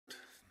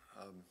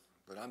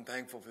but I'm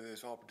thankful for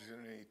this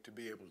opportunity to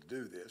be able to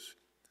do this.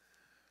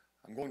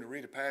 I'm going to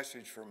read a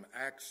passage from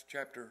Acts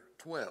chapter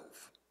 12.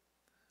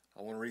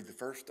 I want to read the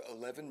first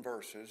 11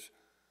 verses.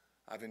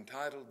 I've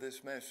entitled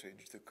this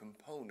message, The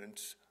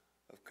Components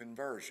of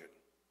Conversion.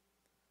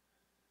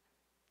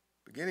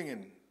 Beginning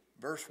in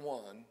verse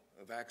 1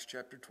 of Acts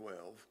chapter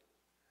 12,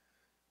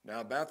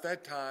 Now about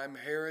that time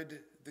Herod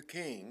the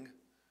king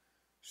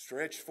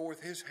stretched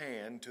forth his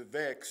hand to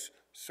vex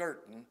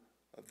certain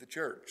of the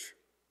church.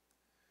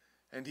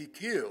 And he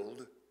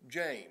killed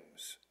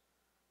James,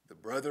 the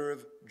brother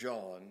of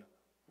John,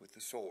 with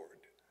the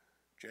sword.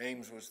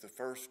 James was the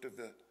first of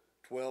the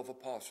 12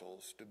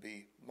 apostles to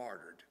be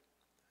martyred.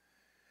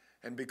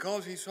 And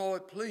because he saw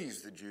it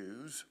please the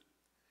Jews,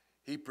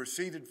 he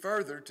proceeded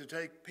further to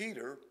take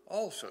Peter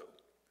also.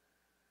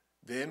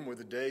 Then were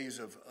the days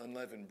of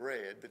unleavened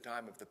bread, the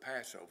time of the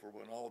Passover,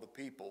 when all the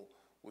people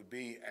would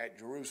be at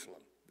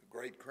Jerusalem, the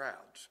great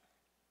crowds.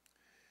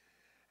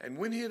 And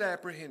when he had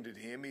apprehended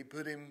him, he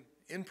put him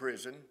in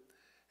prison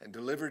and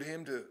delivered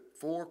him to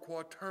 4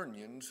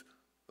 quaternions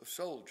of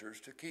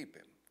soldiers to keep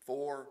him,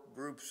 4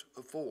 groups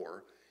of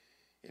 4,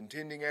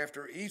 intending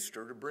after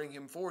Easter to bring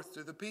him forth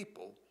to the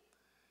people.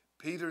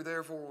 Peter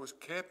therefore was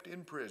kept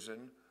in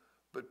prison,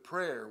 but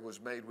prayer was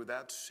made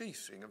without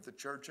ceasing of the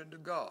church unto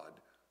God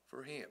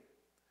for him.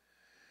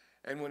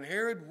 And when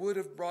Herod would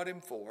have brought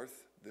him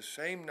forth, the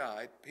same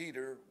night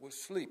Peter was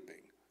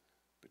sleeping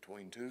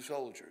between 2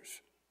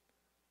 soldiers,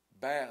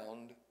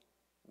 bound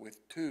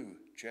with 2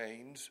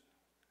 chains,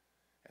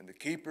 and the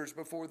keepers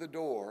before the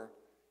door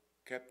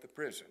kept the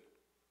prison.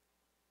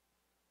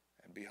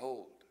 And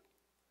behold,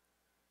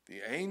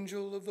 the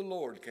angel of the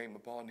Lord came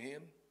upon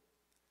him,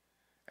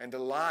 and a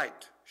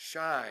light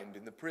shined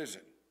in the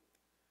prison.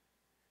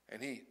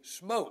 And he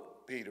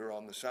smote Peter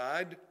on the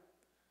side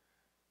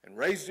and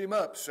raised him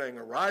up, saying,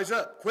 Arise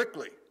up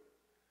quickly.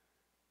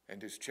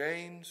 And his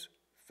chains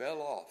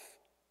fell off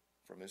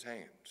from his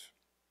hands.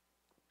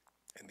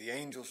 And the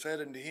angel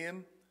said unto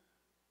him,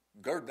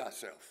 Gird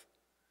thyself,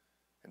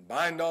 and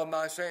bind on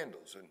thy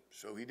sandals. And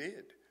so he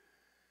did.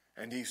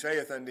 And he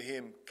saith unto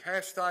him,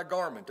 Cast thy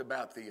garment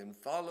about thee, and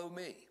follow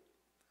me.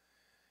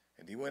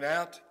 And he went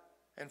out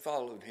and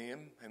followed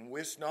him, and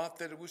wist not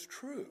that it was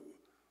true,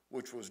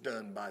 which was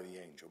done by the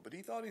angel. But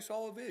he thought he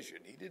saw a vision.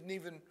 He didn't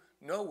even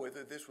know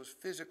whether this was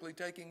physically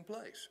taking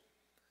place.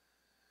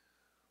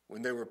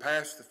 When they were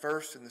past the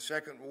first and the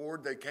second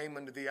ward, they came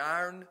unto the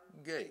iron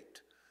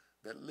gate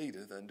that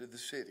leadeth unto the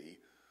city,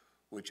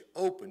 which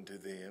opened to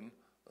them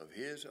of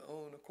his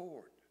own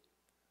accord.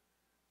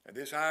 And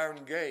this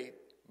iron gate,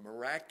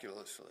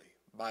 miraculously,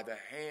 by the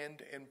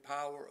hand and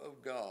power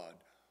of God,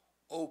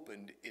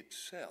 opened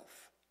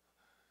itself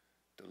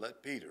to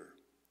let Peter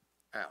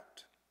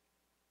out.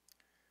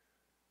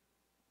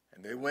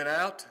 And they went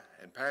out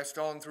and passed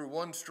on through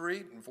one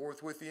street, and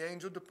forthwith the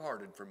angel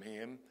departed from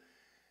him.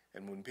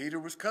 And when Peter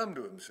was come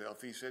to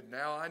himself, he said,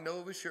 Now I know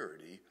of a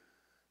surety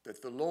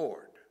that the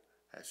Lord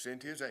hath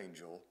sent his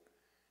angel,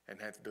 and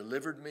hath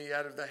delivered me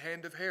out of the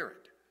hand of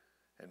Herod,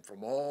 and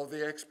from all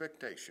the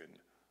expectation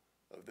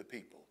of the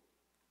people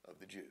of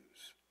the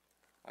Jews.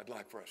 I'd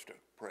like for us to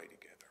pray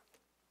together.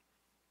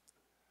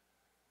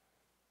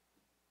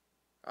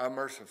 Our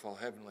merciful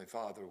Heavenly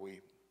Father,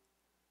 we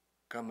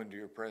come into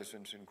your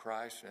presence in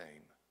Christ's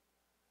name,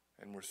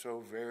 and we're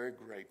so very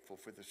grateful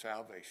for the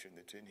salvation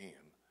that's in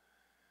him.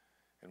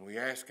 And we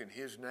ask in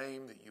his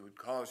name that you would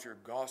cause your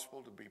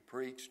gospel to be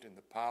preached in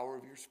the power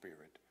of your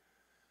Spirit,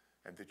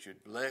 and that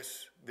you'd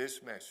bless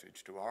this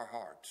message to our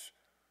hearts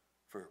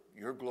for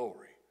your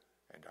glory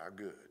and our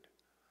good.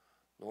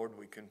 Lord,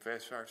 we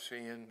confess our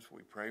sins.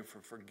 We pray for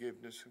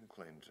forgiveness and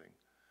cleansing.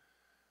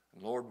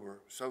 And Lord, we're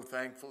so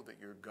thankful that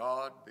you're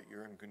God, that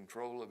you're in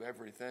control of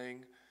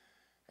everything.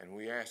 And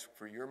we ask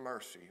for your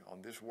mercy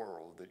on this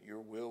world, that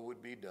your will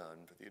would be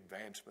done for the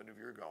advancement of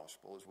your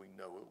gospel as we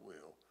know it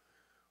will.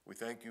 We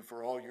thank you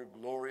for all your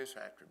glorious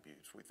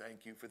attributes. We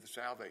thank you for the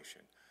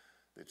salvation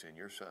that's in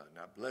your Son.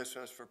 Now bless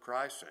us for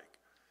Christ's sake.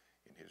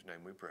 In his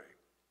name we pray.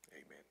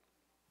 Amen.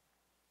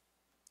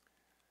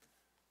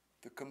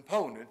 The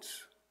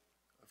components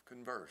of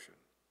conversion.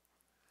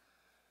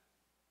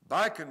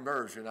 By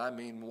conversion, I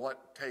mean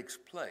what takes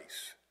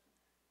place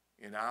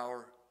in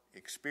our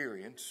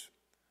experience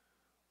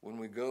when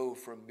we go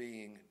from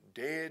being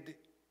dead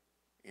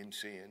in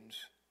sins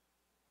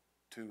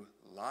to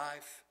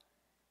life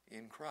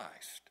in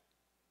Christ,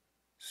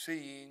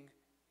 seeing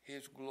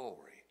his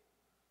glory,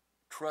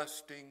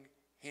 trusting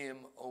him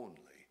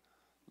only,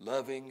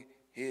 loving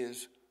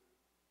his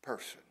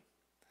person.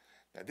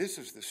 Now, this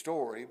is the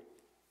story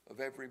of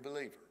every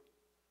believer.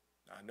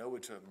 I know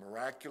it's a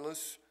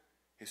miraculous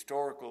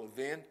historical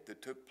event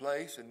that took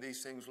place, and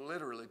these things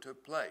literally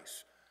took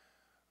place.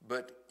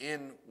 But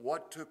in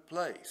what took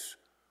place,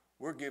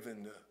 we're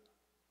given the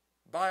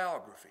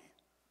biography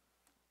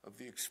of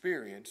the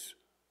experience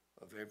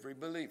of every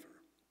believer.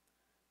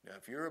 Now,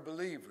 if you're a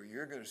believer,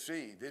 you're going to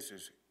see this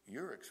is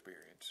your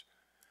experience.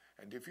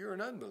 And if you're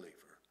an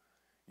unbeliever,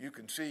 you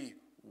can see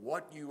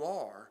what you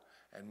are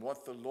and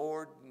what the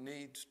Lord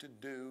needs to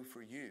do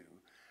for you.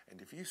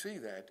 And if you see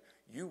that,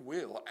 you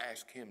will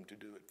ask him to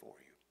do it for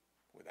you,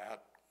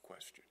 without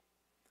question.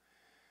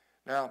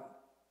 Now,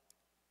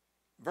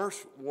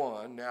 verse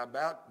 1, now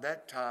about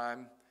that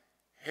time,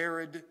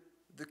 Herod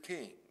the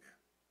king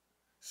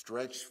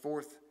stretched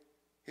forth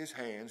his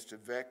hands to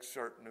vex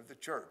certain of the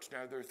church.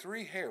 Now, there are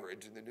 3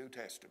 Herods in the New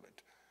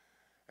Testament,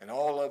 and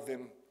all of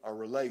them are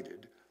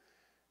related.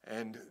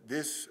 And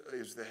this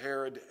is the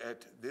Herod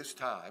at this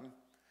time.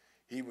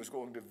 He was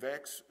going to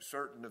vex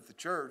certain of the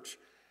church,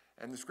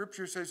 and the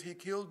scripture says he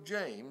killed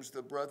James,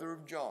 the brother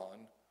of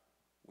John,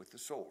 with the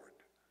sword.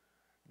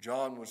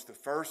 John was the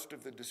first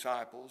of the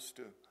disciples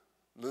to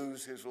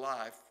lose his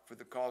life for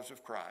the cause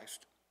of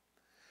Christ.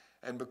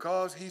 And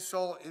because he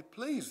saw it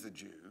pleased the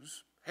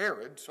Jews,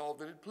 Herod saw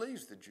that it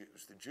pleased the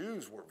Jews. The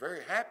Jews were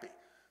very happy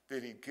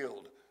that he'd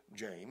killed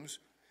James.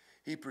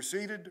 He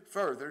proceeded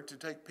further to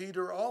take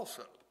Peter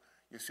also.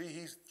 You see,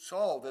 he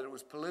saw that it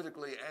was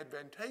politically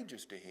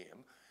advantageous to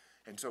him,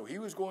 and so he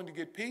was going to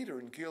get Peter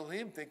and kill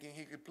him, thinking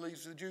he could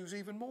please the Jews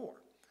even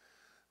more.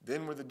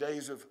 Then were the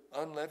days of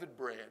unleavened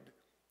bread.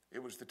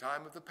 It was the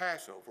time of the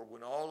Passover,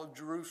 when all of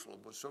Jerusalem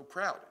was so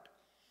crowded.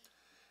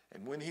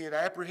 And when he had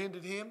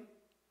apprehended him,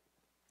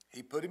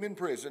 he put him in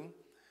prison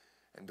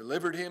and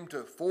delivered him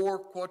to 4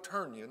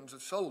 quaternions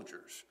of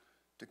soldiers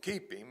to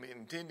keep him,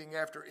 intending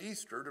after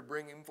Easter to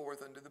bring him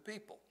forth unto the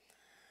people.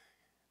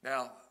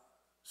 Now,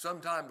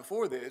 sometime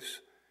before this,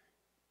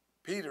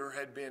 Peter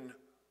had been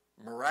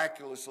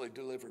miraculously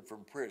delivered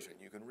from prison.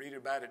 You can read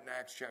about it in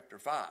Acts chapter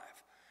 5.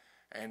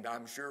 And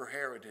I'm sure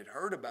Herod had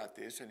heard about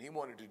this, and he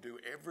wanted to do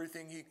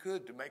everything he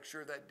could to make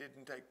sure that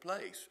didn't take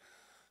place.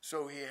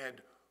 So he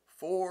had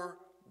 4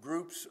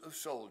 groups of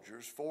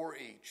soldiers, 4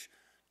 each.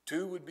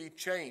 2 would be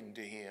chained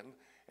to him,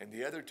 and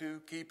the other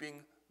 2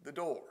 keeping the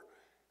door.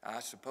 I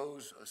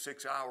suppose a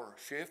 6-hour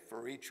shift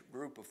for each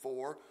group of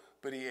 4,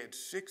 but he had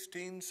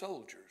 16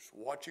 soldiers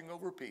watching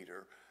over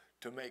Peter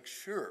to make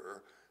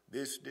sure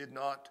this did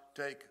not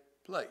take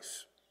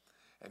place.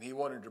 And he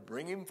wanted to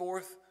bring him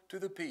forth to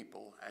the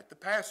people at the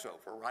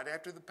Passover, right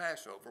after the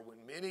Passover,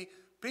 when many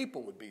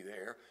people would be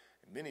there,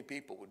 and many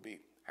people would be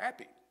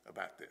happy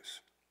about this.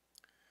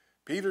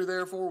 Peter,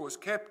 therefore, was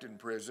kept in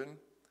prison,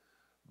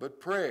 but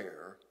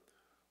prayer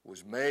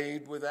was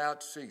made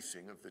without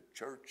ceasing of the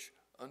church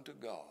unto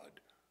God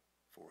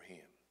for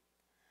him.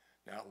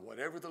 Now,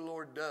 whatever the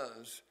Lord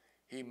does,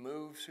 he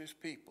moves his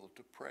people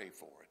to pray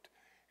for it.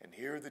 And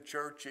here the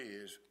church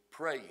is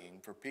praying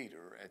for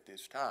Peter at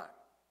this time.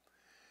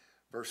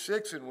 Verse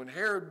 6, and when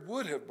Herod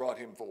would have brought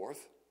him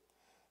forth,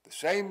 the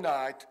same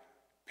night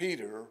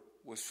Peter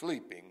was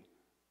sleeping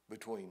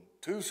between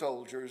 2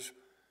 soldiers,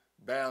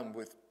 bound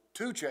with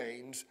 2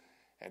 chains,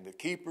 and the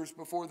keepers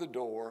before the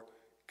door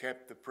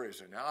kept the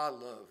prison. Now, I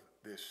love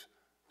this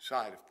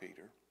side of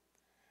Peter.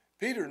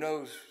 Peter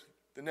knows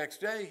the next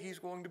day he's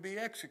going to be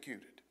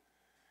executed.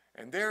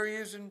 And there he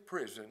is in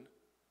prison,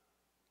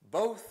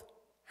 both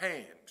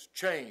hands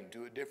chained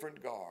to a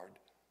different guard,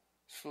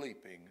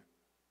 sleeping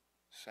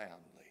soundly,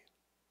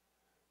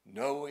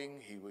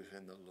 knowing he was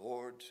in the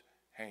Lord's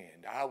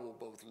hand. I will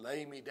both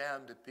lay me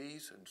down to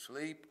peace and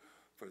sleep,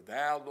 for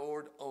thou,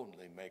 Lord,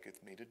 only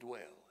maketh me to dwell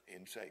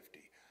in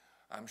safety.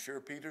 I'm sure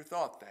Peter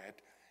thought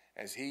that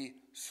as he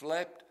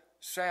slept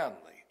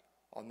soundly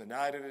on the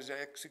night of his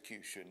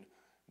execution,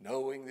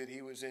 knowing that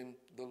he was in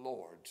the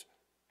Lord's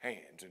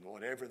hands, and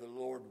whatever the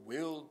Lord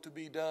willed to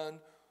be done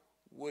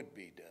would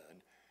be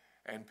done.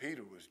 And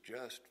Peter was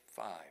just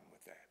fine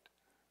with that.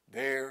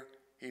 There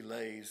he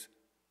lays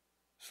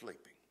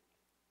sleeping.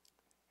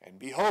 And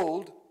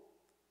behold,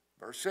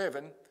 verse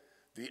 7,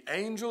 the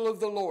angel of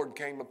the Lord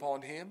came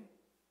upon him,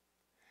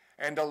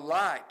 and a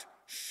light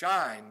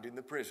shined in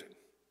the prison.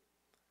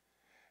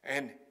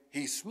 And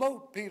he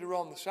smote Peter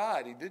on the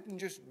side. He didn't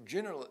just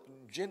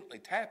gently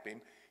tap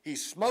him. He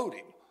smote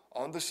him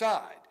on the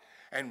side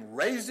and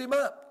raised him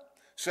up,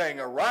 saying,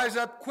 arise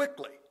up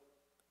quickly.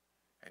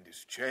 And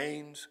his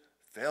chains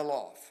fell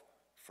off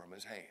from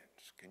his hands.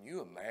 Can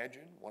you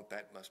imagine what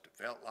that must have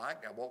felt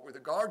like? Now, what were the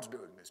guards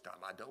doing this time?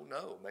 I don't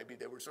know. Maybe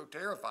they were so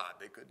terrified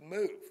they couldn't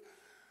move.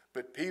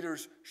 But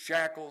Peter's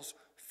shackles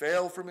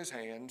fell from his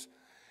hands,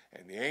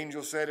 and the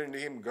angel said unto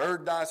him,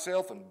 gird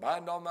thyself and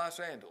bind on thy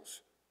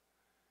sandals.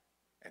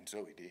 And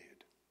so he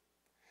did.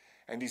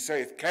 And he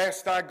saith,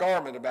 cast thy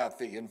garment about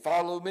thee, and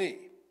follow me.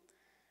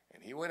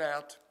 And he went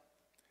out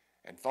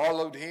and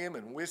followed him,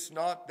 and wist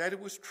not that it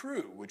was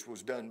true which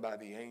was done by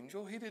the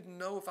angel. He didn't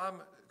know if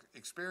I'm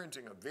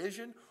experiencing a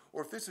vision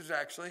or if this is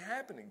actually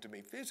happening to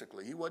me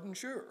physically. He wasn't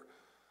sure.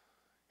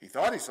 He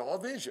thought he saw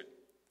a vision.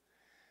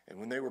 And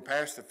when they were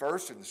past the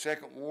first and the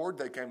second ward,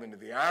 they came into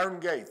the iron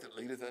gate that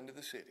leadeth unto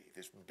the city,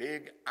 this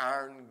big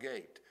iron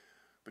gate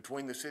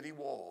between the city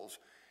walls.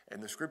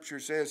 And the scripture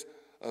says,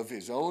 of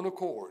his own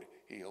accord,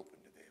 he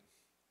opened to them.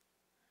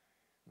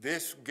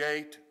 This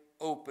gate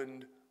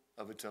opened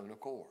of its own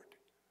accord,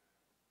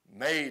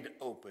 made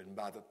open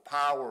by the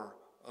power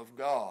of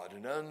God.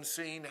 An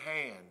unseen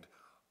hand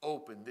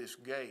opened this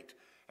gate.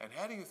 And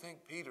how do you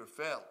think Peter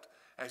felt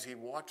as he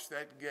watched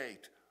that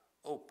gate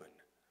open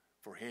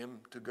for him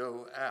to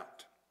go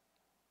out?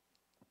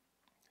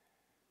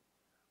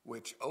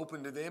 which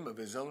opened to them of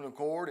his own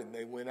accord, and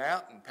they went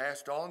out and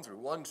passed on through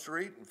one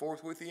street, and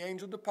forthwith the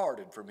angel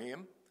departed from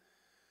him.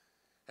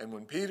 And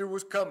when Peter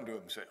was come to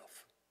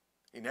himself,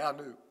 he now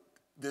knew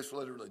this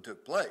literally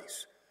took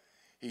place.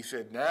 He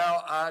said,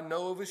 "Now I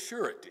know of a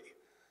surety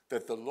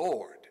that the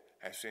Lord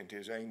hath sent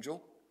his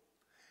angel,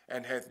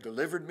 and hath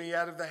delivered me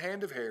out of the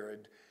hand of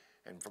Herod,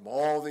 and from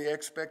all the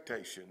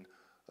expectation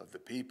of the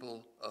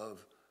people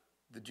of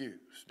the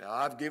Jews." Now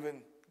I've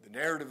given the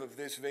narrative of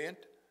this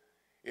event.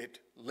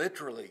 It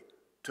literally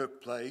took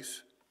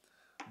place,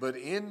 but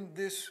in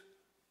this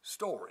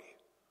story,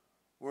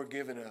 we're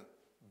given a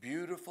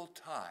beautiful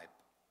type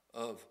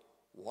of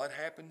what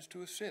happens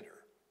to a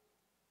sinner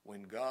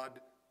when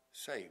God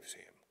saves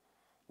him,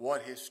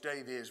 what his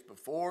state is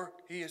before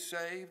he is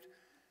saved,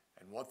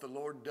 and what the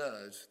Lord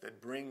does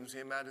that brings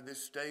him out of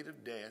this state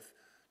of death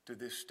to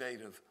this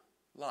state of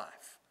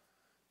life.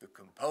 The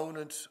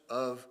components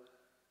of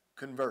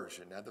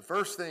conversion. Now, the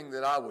first thing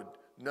that I would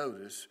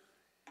notice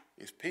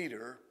is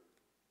Peter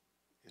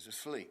is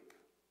asleep,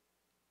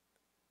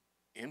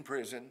 in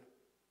prison,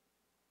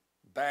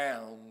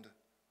 bound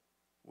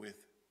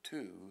with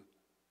 2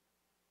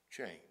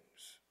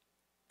 chains.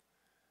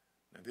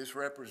 Now, this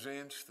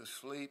represents the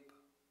sleep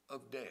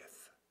of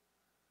death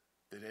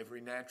that every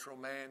natural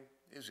man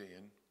is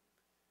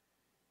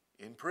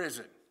in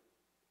prison,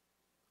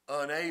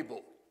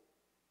 unable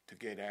to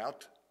get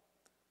out,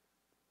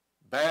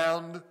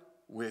 bound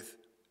with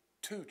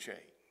 2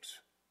 chains.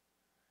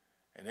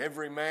 And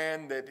every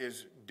man that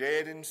is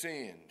dead in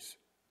sins,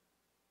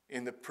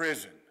 in the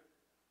prison,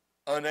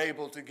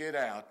 unable to get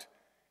out,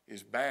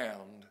 is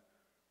bound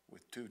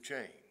with 2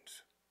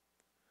 chains.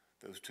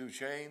 Those 2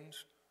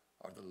 chains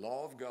are the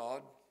law of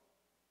God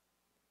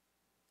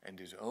and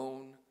his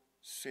own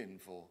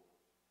sinful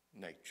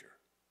nature.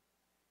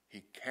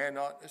 He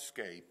cannot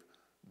escape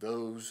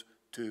those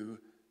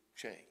 2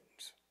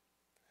 chains.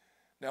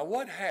 Now,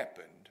 what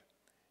happened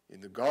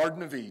in the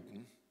Garden of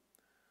Eden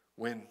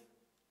when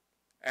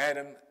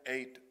Adam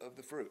ate of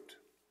the fruit?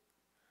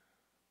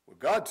 Well,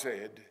 God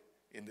said,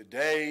 "In the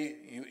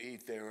day you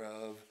eat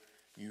thereof,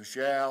 you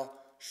shall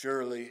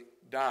surely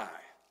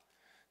die."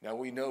 Now,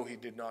 we know he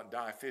did not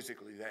die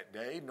physically that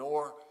day,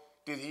 nor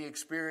did he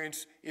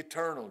experience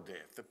eternal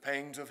death, the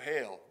pangs of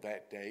hell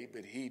that day,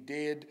 but he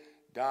did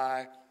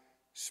die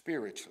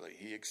spiritually.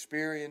 He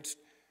experienced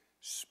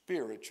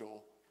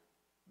spiritual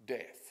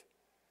death.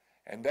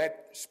 And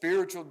that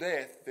spiritual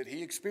death that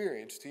he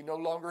experienced, he no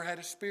longer had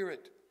a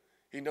spirit.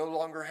 He no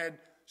longer had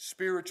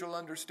spiritual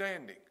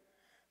understanding.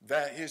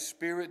 That his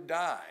spirit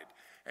died,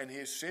 and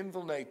his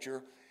sinful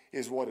nature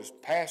is what is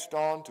passed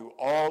on to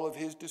all of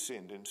his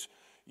descendants.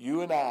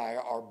 You and I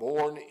are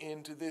born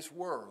into this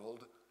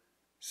world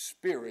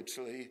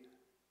spiritually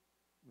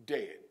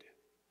dead.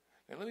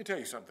 Now let me tell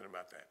you something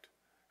about that.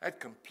 That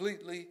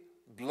completely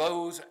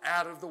blows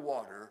out of the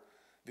water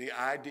the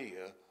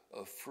idea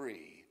of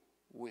free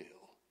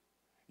will.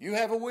 You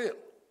have a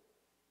will,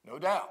 no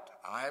doubt.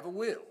 I have a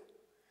will.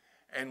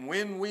 And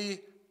when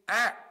we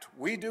act,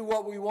 we do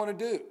what we want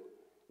to do.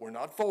 We're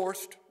not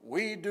forced.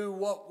 We do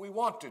what we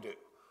want to do.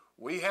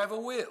 We have a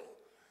will.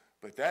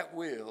 But that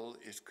will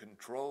is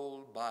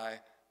controlled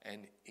by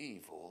an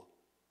evil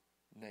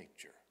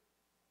nature.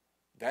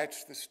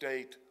 That's the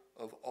state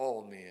of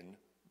all men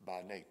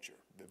by nature.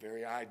 The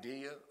very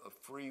idea of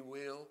free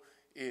will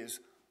is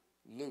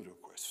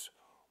ludicrous.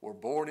 We're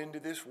born into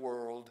this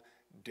world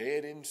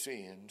dead in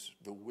sins,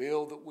 the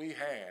will that we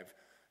have.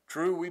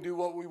 True, we do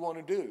what we want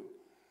to do.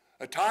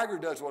 A tiger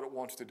does what it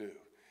wants to do.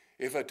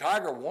 If a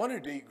tiger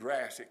wanted to eat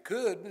grass, it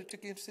could, but it's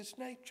against its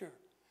nature.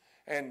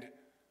 And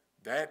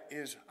that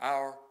is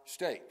our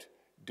state,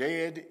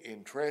 dead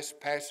in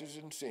trespasses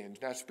and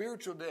sins. Now,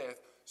 spiritual death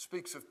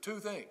speaks of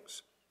 2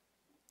 things: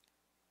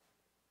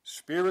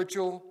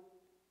 spiritual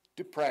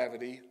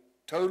depravity,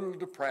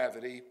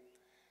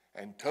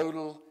 and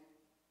total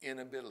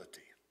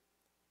inability.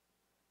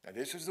 Now,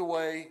 this is the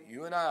way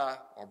you and I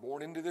are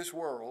born into this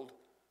world,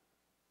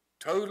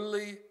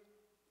 totally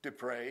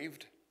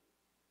depraved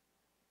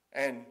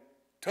and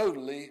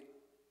totally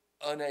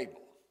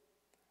unable.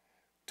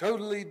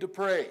 Totally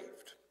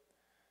depraved.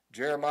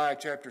 Jeremiah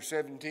chapter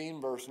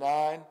 17, verse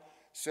 9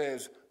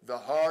 says, "The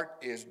heart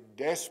is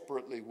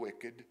desperately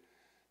wicked,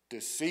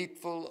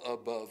 deceitful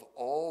above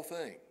all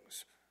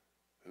things.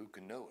 Who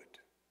can know it?"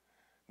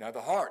 Now,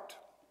 the heart,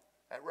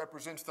 that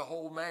represents the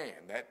whole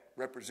man. That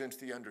represents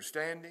the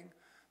understanding.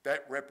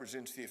 That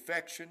represents the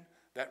affection.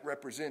 That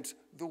represents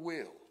the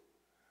will.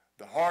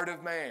 The heart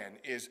of man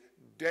is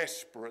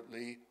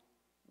desperately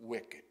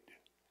wicked,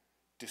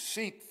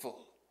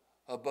 deceitful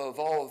above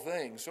all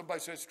things.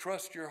 Somebody says,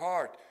 trust your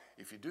heart.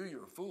 If you do,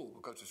 you're a fool,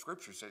 because the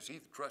scripture says he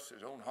that trusts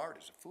his own heart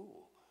is a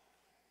fool.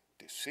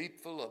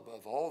 Deceitful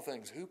above all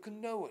things. Who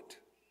can know it?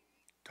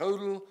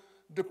 Total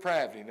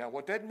depravity. Now,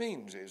 what that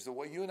means is the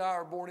way you and I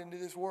are born into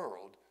this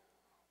world,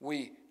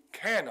 we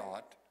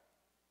cannot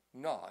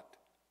not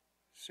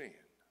sin.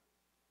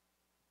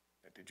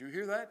 Now, did you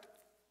hear that?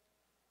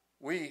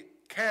 We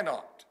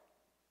cannot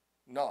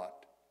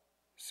not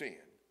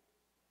sin.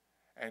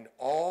 And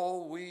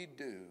all we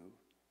do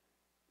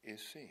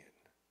is sin.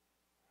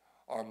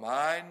 Our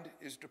mind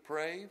is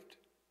depraved,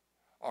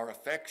 our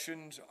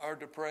affections are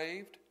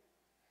depraved,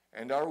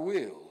 and our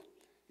will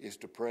is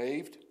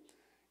depraved.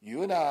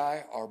 You and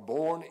I are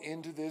born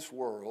into this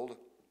world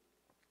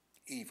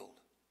evil,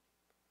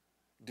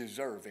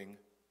 deserving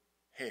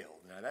hell.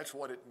 Now that's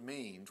what it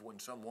means when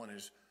someone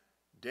is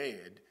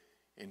dead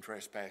in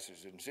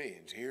trespasses and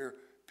sins. Here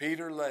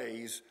Peter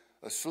lays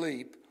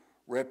asleep,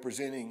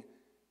 representing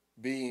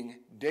being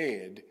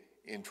dead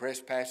in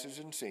trespasses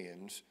and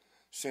sins,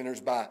 sinners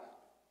by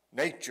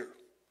nature,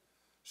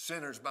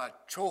 sinners by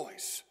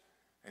choice,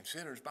 and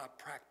sinners by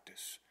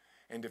practice.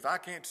 And if I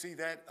can't see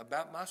that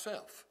about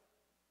myself,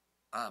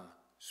 I'm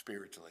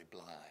spiritually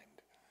blind.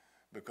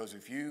 Because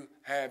if you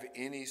have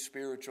any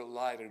spiritual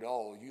light at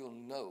all, you'll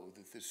know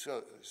that this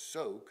is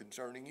so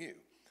concerning you.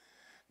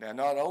 Now,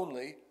 not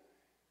only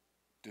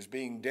does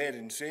being dead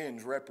in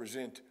sins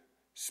represent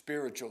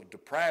spiritual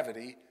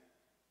depravity,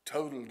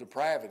 total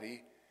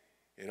depravity,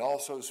 it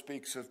also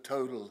speaks of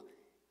total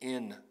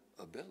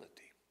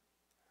inability.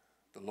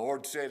 The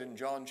Lord said in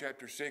John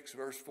chapter 6,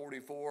 verse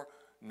 44,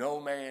 no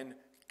man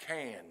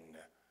can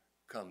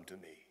come to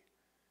me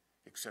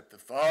except the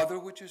Father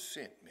which has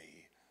sent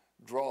me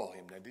draw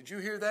him. Now, did you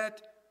hear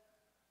that?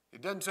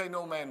 It doesn't say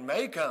no man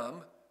may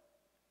come.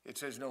 It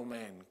says no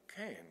man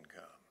can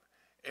come.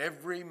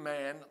 Every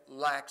man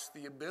lacks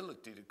the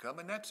ability to come,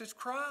 and that's his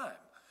crime.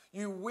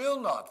 You will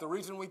not. The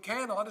reason we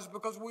cannot is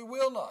because we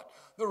will not.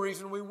 The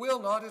reason we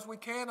will not is we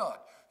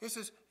cannot. This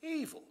is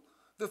evil.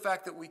 The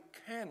fact that we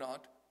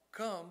cannot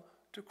come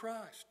to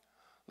Christ.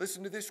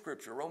 Listen to this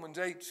scripture. Romans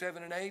 8,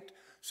 7 and 8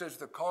 says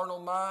the carnal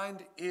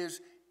mind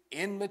is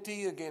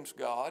enmity against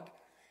God.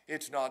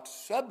 It's not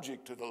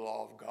subject to the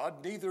law of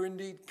God, neither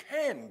indeed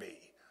can be.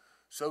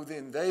 So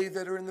then they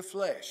that are in the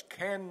flesh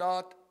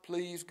cannot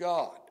please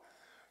God.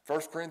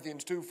 1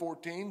 Corinthians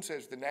 2:14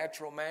 says the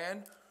natural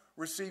man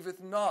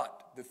receiveth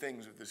not the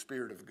things of the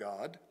Spirit of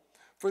God,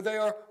 for they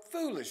are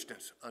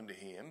foolishness unto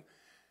him,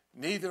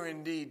 neither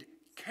indeed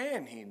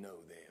can he know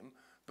them,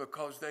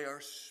 because they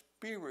are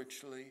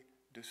spiritually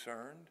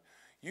discerned.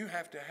 You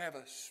have to have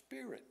a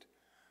spirit.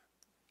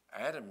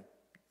 Adam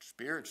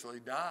spiritually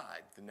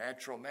died. The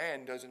natural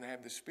man doesn't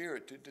have the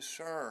spirit to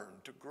discern,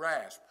 to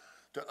grasp,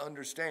 to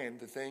understand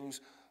the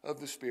things of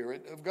the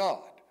Spirit of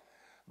God.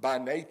 By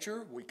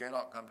nature, we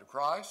cannot come to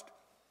Christ.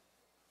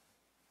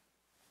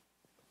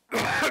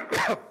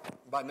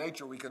 By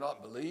nature, we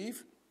cannot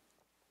believe.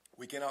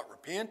 We cannot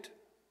repent.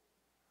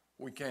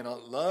 We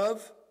cannot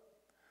love.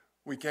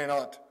 We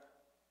cannot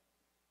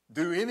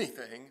do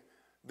anything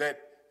that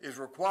is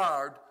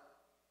required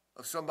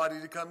of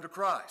somebody to come to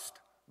Christ.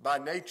 By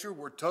nature,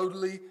 we're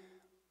totally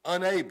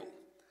unable.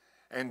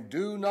 And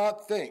do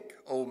not think,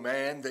 O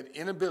man, that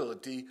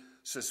inability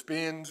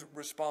suspends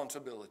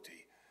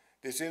responsibility.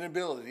 This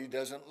inability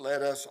doesn't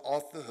let us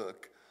off the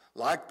hook.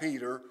 Like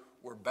Peter,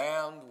 we're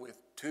bound with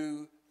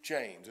two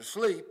chains.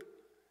 Asleep,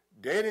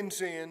 dead in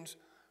sins,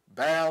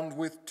 bound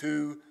with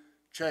two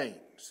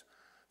chains.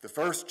 The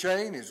first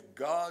chain is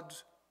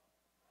God's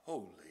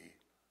holy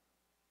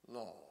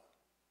law.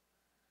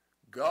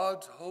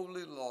 God's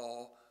holy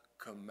law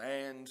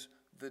commands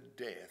the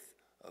death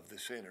of the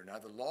sinner. Now,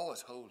 the law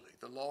is holy.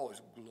 The law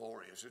is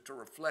glorious. It's a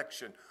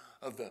reflection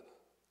of the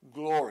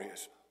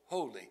glorious,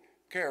 holy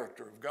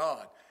character of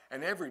God.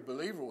 And every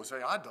believer will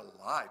say, I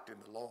delight in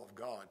the law of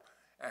God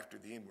after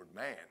the inward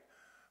man.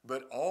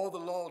 But all the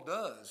law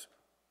does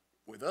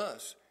with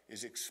us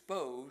is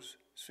expose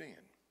sin.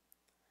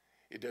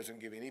 It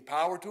doesn't give any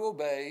power to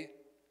obey.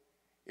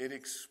 It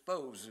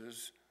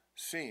exposes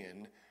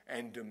sin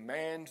and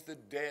demands the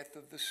death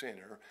of the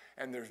sinner.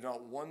 And there's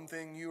not one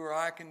thing you or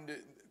I can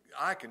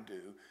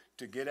do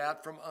to get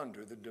out from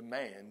under the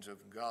demands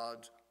of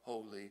God's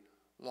holy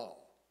law.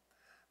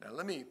 Now,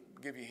 let me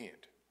give you a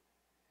hint.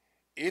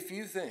 If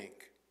you think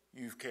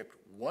you've kept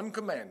one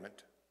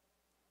commandment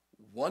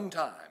one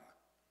time,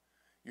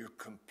 you're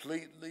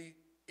completely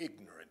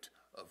ignorant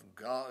of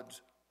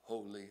God's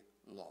holy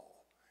law.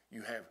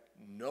 You have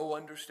no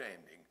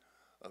understanding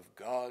of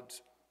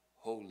God's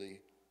holy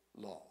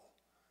law.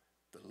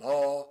 The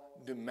law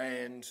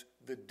demands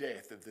the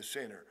death of the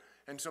sinner.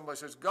 And somebody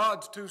says,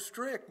 God's too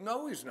strict.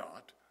 No, he's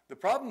not. The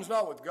problem's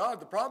not with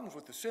God. The problem's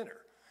with the sinner.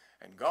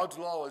 And God's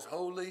law is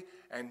holy,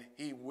 and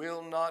he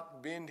will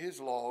not bend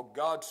his law.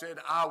 God said,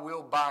 I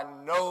will by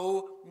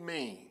no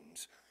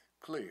means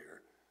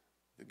clear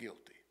the guilty.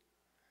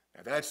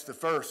 Now, that's the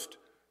first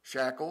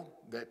shackle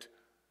that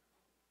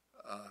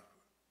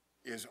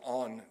is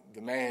on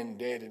the man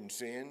dead in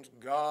sins,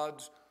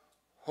 God's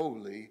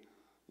holy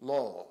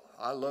law.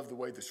 I love the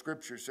way the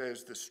scripture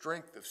says the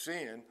strength of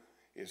sin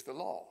is the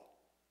law.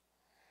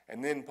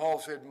 And then Paul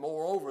said,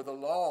 moreover, the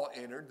law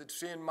entered that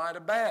sin might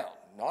abound.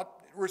 Not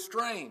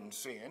restrain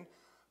sin,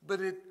 but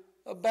it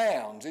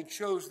abounds. It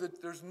shows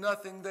that there's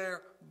nothing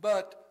there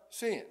but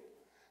sin.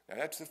 Now,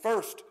 that's the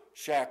first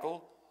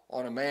shackle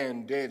on a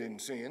man dead in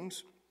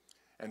sins.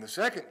 And the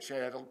second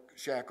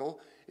shackle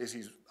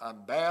is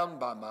I'm bound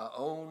by my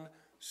own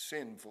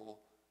sinful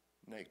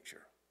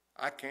nature.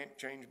 I can't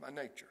change my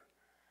nature.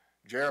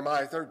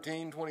 Jeremiah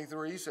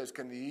 13:23 says,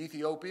 can the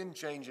Ethiopian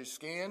change his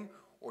skin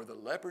or the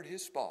leopard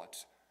his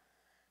spots?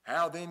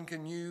 How then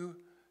can you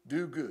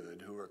do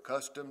good who are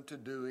accustomed to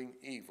doing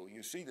evil?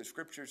 You see, the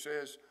scripture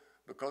says,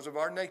 because of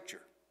our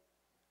nature,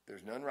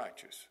 there's none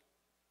righteous.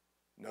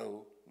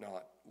 No,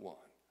 not one.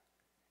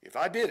 If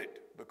I did it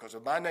because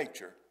of my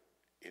nature,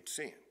 it's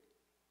sin.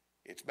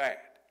 It's bad.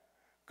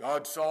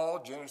 God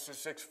saw,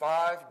 Genesis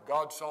 6:5,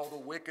 God saw the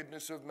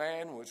wickedness of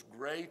man was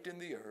great in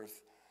the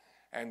earth,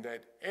 and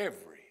that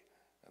every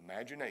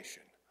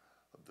imagination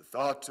of the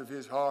thoughts of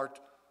his heart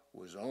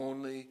was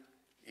only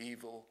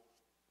evil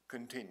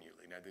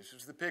continually. Now, this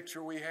is the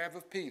picture we have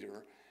of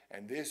Peter,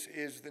 and this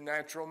is the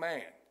natural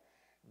man,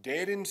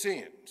 dead in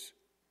sins,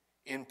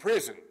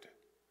 imprisoned,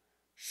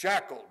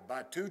 shackled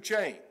by two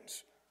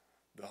chains,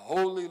 the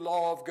holy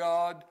law of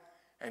God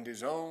and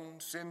his own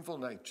sinful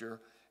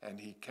nature, and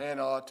he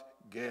cannot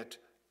get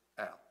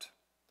out.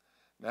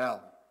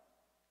 Now,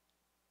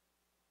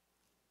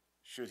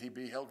 should he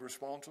be held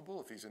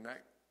responsible if he's in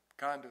that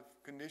kind of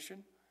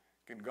condition?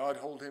 Can God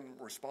hold him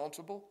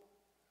responsible?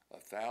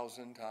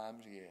 1,000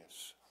 times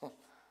yes.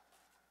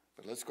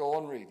 But let's go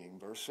on reading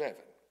verse 7.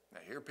 Now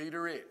here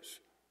Peter is,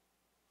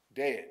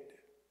 dead,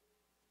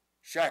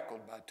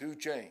 shackled by two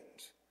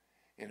chains,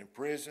 in a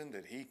prison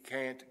that he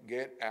can't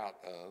get out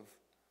of.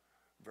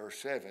 Verse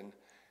 7,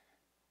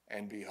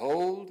 and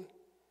behold,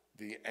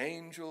 the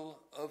angel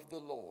of the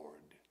Lord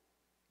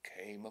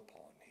came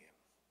upon him.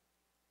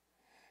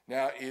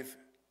 Now, if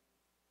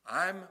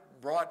I'm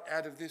brought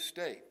out of this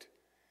state,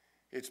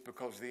 it's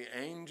because the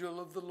angel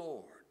of the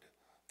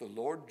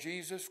Lord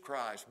Jesus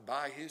Christ,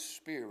 by his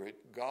Spirit,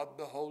 God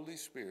the Holy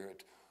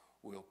Spirit,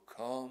 will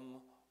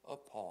come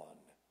upon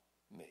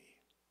me.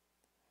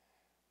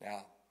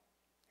 Now,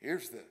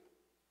 here's the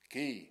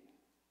key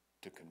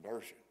to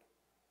conversion: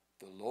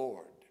 the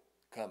Lord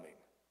coming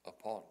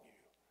upon you.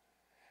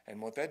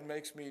 And what that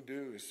makes me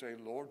do is say,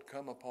 Lord,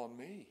 come upon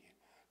me.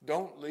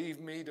 Don't leave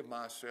me to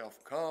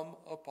myself. Come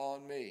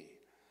upon me.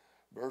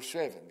 Verse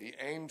 7, the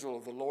angel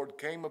of the Lord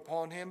came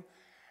upon him,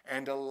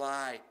 and a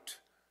light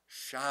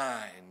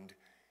shined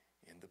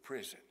in the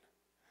prison.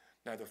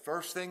 Now, the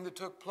first thing that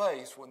took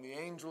place when the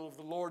angel of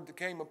the Lord that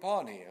came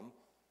upon him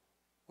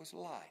was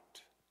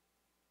light.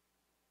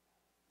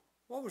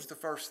 What was the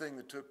first thing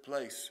that took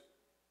place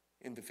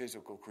in the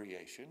physical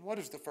creation? What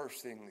is the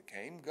first thing that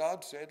came?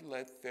 God said,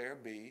 let there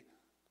be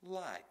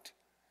light.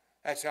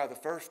 That's how the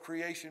first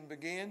creation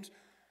begins,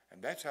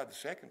 and that's how the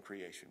second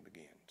creation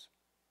begins.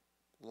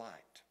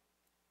 Light.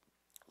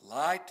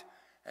 Light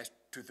as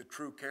to the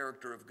true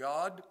character of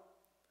God,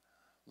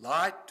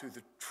 light to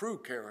the true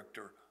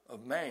character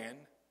of man,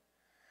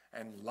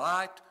 and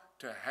light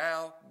to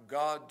how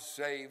God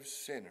saves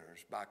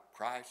sinners by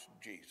Christ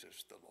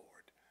Jesus the Lord.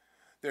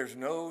 There's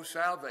no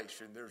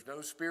salvation, there's no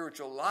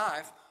spiritual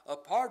life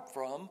apart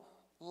from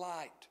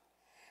light.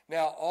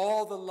 Now,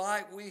 all the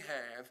light we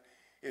have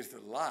is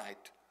the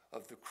light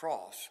of the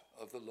cross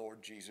of the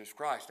Lord Jesus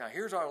Christ. Now,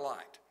 here's our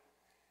light.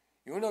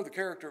 You want to know the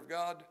character of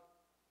God?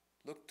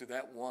 Look to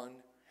that one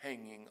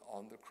hanging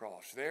on the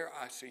cross. There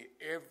I see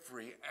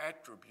every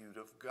attribute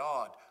of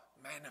God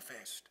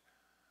manifest.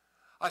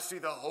 I see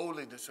the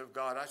holiness of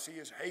God. I see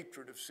his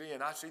hatred of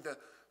sin. I see the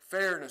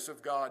fairness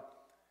of God.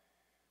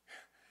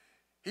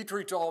 He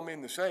treats all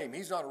men the same.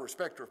 He's not a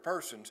respecter of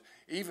persons.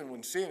 Even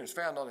when sin is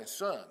found on his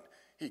son,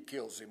 he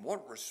kills him.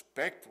 What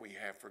respect we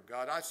have for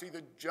God. I see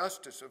the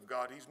justice of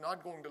God. He's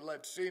not going to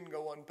let sin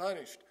go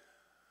unpunished.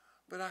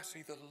 But I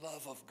see the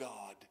love of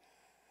God,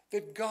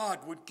 that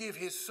God would give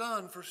his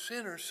son for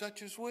sinners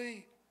such as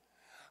we.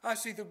 I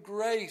see the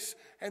grace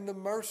and the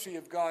mercy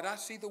of God. I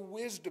see the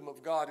wisdom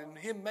of God in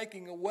him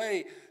making a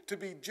way to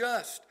be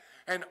just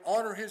and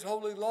honor his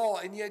holy law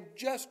and yet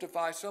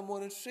justify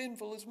someone as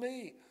sinful as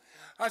me.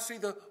 I see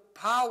the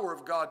power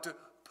of God to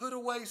put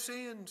away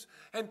sins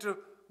and to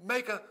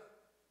make a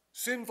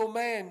sinful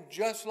man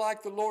just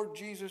like the Lord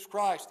Jesus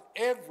Christ.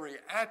 Every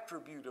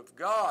attribute of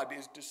God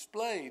is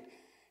displayed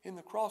in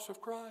the cross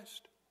of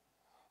Christ.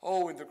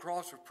 Oh, in the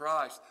cross of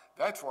Christ,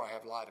 that's where I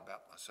have light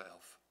about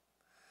myself.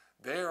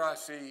 There I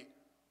see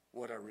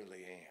what I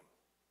really am.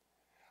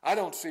 I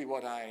don't see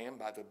what I am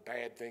by the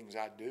bad things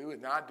I do,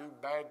 and I do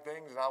bad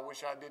things and I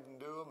wish I didn't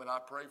do them, and I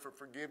pray for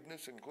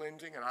forgiveness and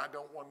cleansing, and I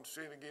don't want to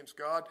sin against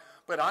God,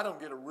 but I don't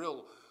get a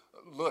real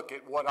look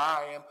at what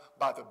I am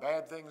by the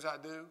bad things I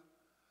do.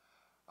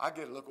 I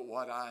get a look at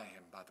what I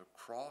am by the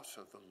cross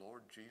of the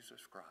Lord Jesus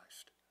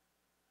Christ.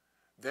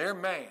 Their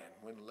man,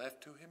 when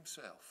left to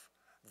himself,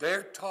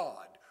 their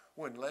Todd,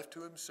 when left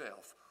to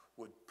himself,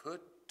 would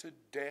put to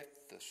death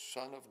the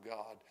Son of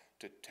God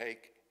to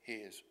take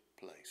his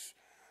place.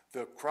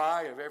 The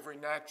cry of every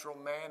natural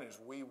man is,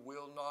 we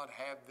will not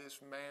have this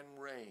man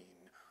reign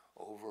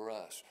over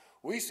us.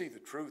 We see the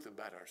truth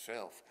about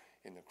ourselves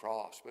in the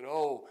cross, but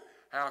oh,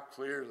 how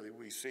clearly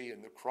we see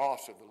in the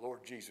cross of the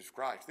Lord Jesus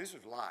Christ. This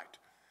is light.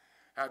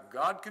 How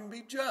God can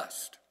be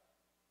just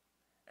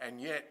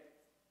and yet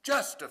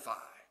justify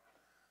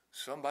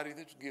somebody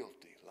that's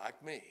guilty,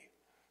 like me,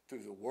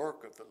 through the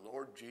work of the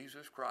Lord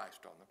Jesus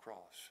Christ on the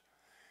cross.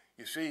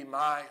 You see,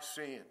 my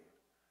sin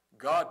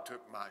God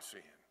took my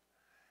sin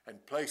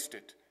and placed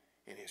it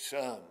in his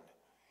Son,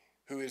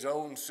 who his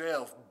own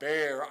self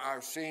bare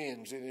our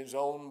sins in his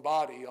own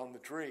body on the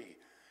tree.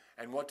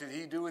 And what did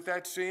he do with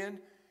that sin?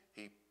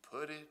 He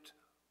put it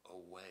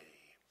away.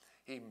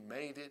 He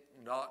made it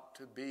not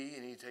to be,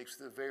 and he takes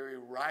the very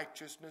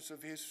righteousness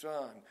of his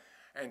Son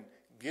and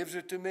gives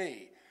it to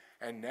me.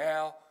 And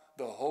now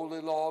the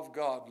holy law of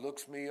God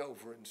looks me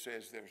over and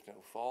says, there's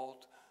no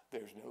fault,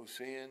 there's no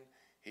sin.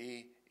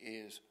 He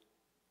is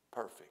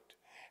perfect.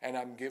 And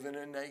I'm given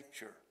a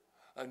nature,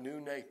 a new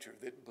nature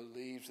that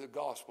believes the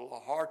gospel, a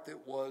heart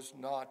that was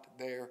not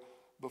there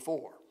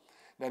before.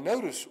 Now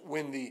notice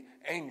when the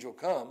angel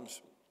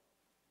comes,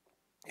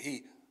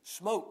 he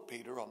smote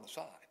Peter on the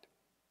side.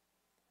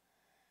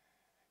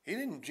 He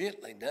didn't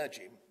gently nudge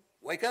him,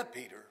 wake up,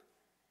 Peter.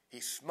 He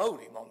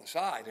smote him on the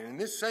side. And in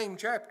this same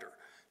chapter,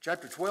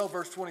 chapter 12,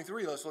 verse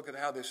 23, let's look at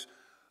how this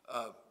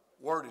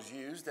word is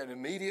used. And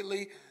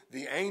immediately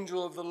the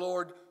angel of the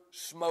Lord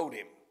smote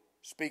him.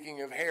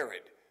 Speaking of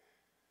Herod,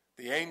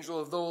 the angel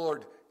of the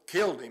Lord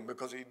killed him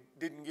because he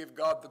didn't give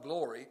God the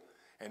glory.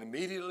 And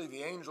immediately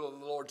the angel of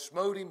the Lord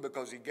smote him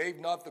because he gave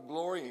not the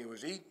glory, and he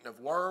was eaten of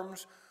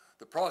worms.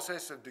 The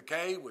process of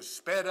decay was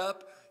sped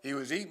up. He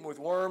was eaten with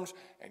worms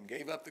and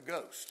gave up the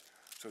ghost.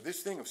 So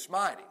this thing of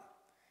smiting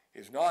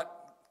is not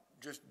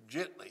just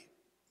gently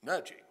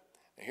nudging.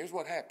 Now here's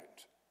what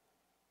happens.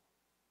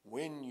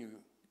 When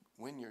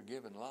you're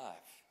given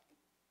life,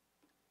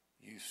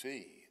 you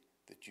see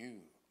that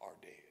you are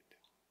dead.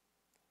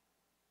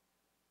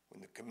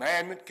 When the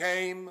commandment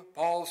came,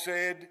 Paul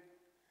said,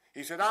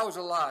 he said, I was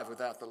alive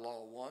without the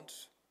law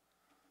once,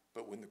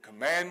 but when the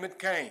commandment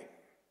came,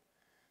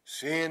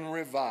 sin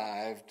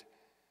revived,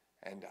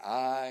 and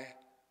I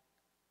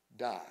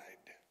died.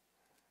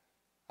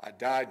 I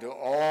died to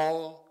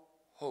all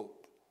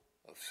hope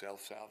of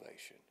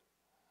self-salvation.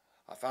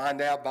 I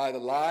find out by the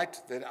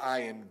light that I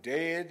am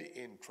dead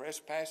in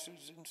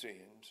trespasses and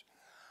sins.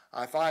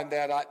 I find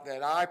that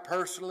I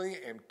personally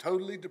am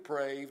totally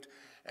depraved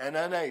and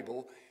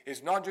unable.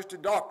 It's not just a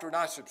doctrine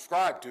I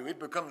subscribe to, it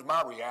becomes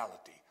my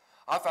reality.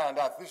 I find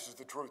out this is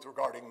the truth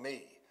regarding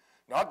me.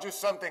 Not just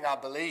something I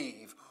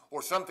believe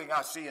or something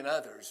I see in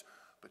others,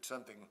 but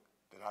something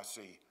that I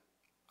see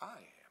I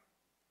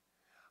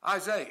am.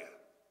 Isaiah,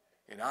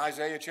 in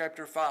Isaiah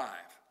chapter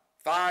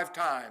 5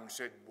 times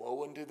said,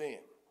 woe unto them,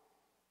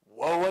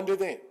 woe unto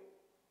them,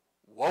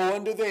 woe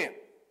unto them,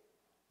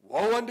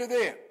 woe unto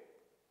them,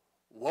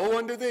 woe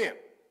unto them.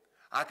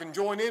 I can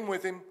join in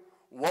with him.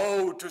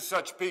 Woe to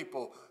such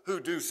people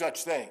who do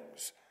such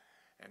things.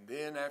 And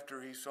then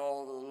after he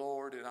saw the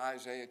Lord in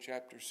Isaiah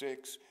chapter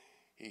 6,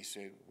 he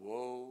said,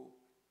 woe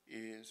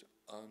is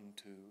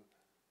unto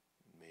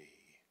me.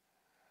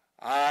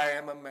 I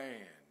am a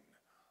man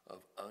of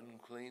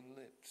unclean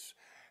lips,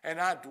 and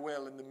I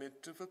dwell in the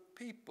midst of a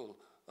people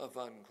of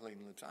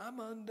unclean lips. I'm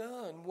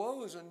undone.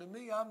 Woe is unto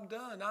me. I'm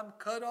done. I'm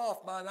cut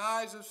off. Mine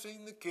eyes have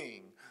seen the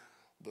King,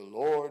 the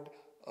Lord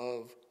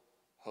of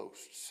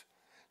hosts.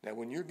 Now,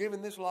 when you're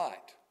given this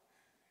light,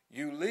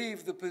 you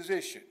leave the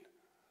position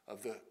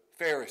of the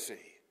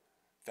Pharisee,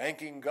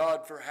 thanking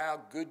God for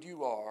how good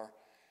you are,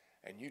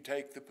 and you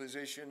take the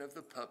position of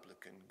the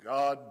publican.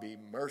 God be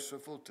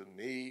merciful to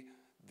me,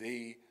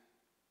 the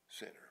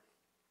sinner.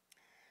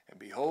 And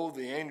behold,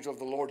 the angel of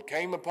the Lord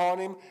came upon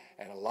him,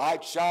 and a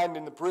light shined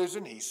in the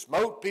prison. He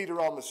smote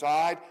Peter on the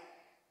side,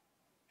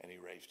 and he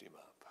raised him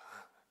up.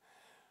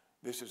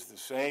 This is the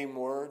same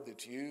word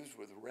that's used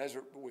with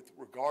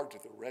regard to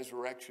the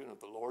resurrection of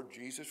the Lord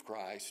Jesus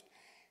Christ.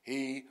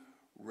 He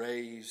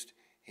raised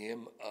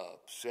him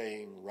up,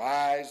 saying,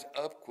 rise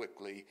up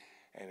quickly,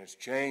 and his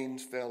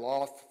chains fell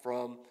off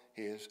from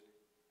his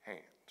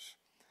hands.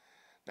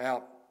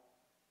 Now,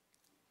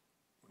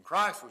 when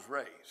Christ was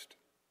raised,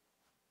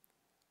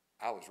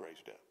 I was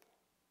raised up.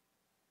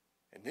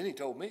 And then he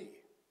told me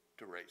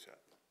to raise up.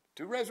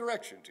 Two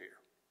resurrections here.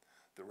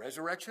 The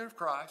resurrection of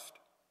Christ.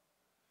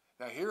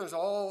 Now here is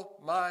all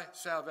my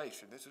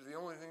salvation. This is the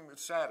only thing that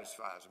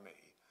satisfies me.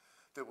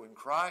 That when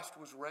Christ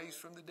was raised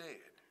from the dead,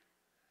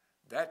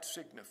 that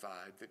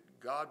signified that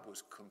God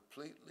was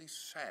completely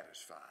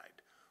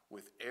satisfied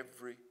with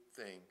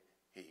everything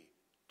he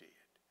did.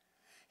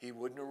 He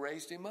wouldn't have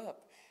raised him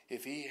up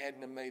if he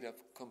hadn't made a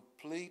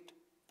complete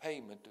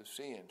payment of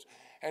sins.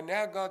 And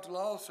now God's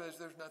law says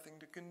there's nothing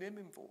to condemn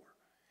him for.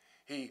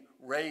 He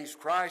raised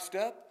Christ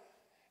up,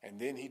 and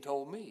then he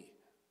told me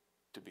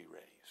to be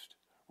raised.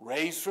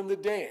 Raised from the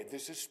dead.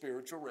 This is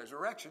spiritual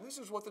resurrection. This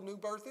is what the new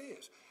birth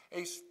is.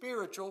 A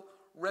spiritual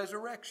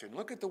resurrection.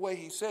 Look at the way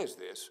he says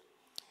this.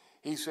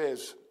 He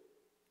says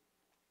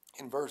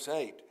in verse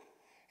 8,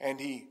 and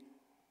the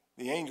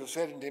angel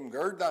said unto him,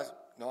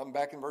 I'm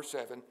back in verse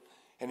 7,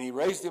 and he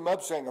raised him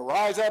up, saying,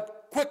 arise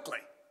up quickly.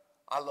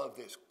 I love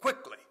this,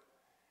 quickly.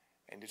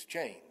 And his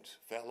chains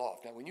fell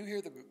off. Now, when you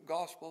hear the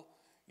gospel,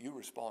 you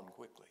respond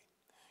quickly.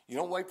 You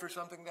don't wait for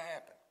something to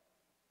happen.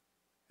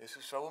 This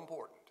is so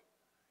important.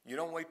 You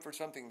don't wait for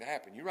something to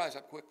happen. You rise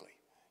up quickly.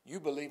 You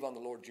believe on the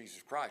Lord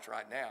Jesus Christ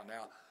right now.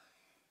 Now,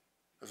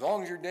 as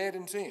long as you're dead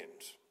in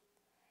sins,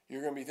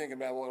 You're going to be thinking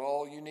about what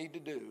all you need to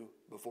do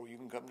before you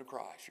can come to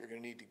Christ. You're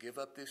going to need to give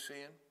up this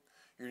sin.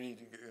 You're going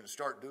to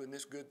start doing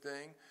this good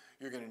thing.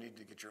 You're going to need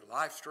to get your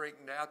life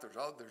straightened out.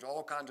 There's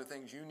all kinds of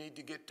things you need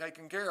to get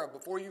taken care of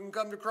before you can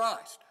come to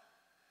Christ.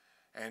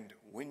 And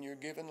when you're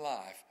given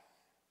life,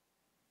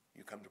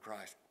 you come to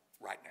Christ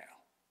right now,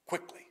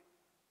 quickly.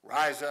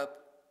 Rise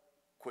up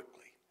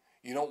quickly.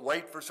 You don't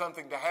wait for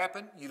something to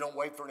happen. You don't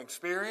wait for an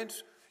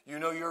experience. You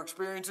know your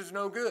experience is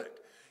no good.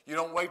 You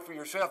don't wait for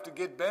yourself to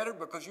get better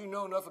because you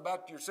know enough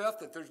about yourself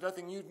that there's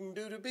nothing you can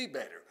do to be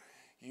better.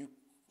 You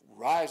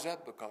rise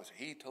up because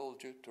he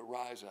told you to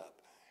rise up,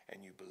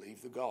 and you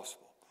believe the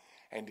gospel.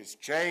 And his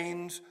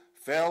chains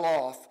fell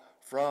off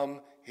from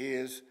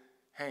his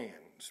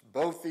hands.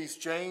 Both these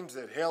chains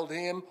that held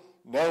him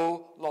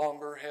no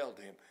longer held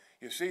him.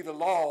 You see, the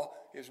law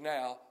is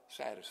now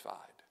satisfied.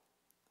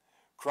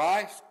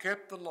 Christ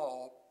kept the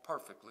law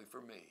perfectly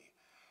for me,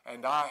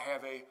 and I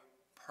have a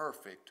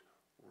perfect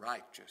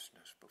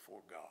righteousness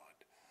before God.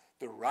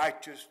 The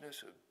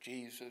righteousness of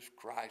Jesus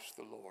Christ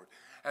the Lord.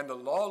 And the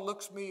law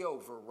looks me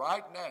over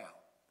right now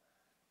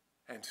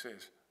and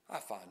says, I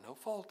find no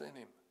fault in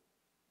him.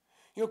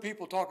 You know,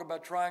 people talk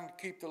about trying to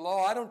keep the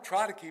law. I don't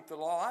try to keep the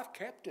law. I've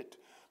kept it.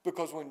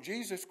 Because when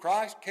Jesus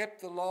Christ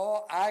kept the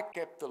law, I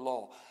kept the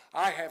law.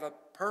 I have a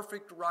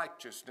perfect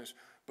righteousness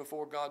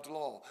before God's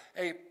law.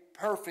 A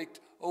perfect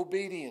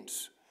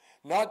obedience.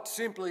 Not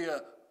simply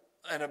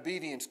an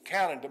obedience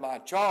counted to my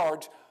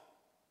charge,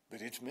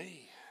 but it's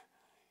me.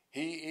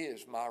 He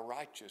is my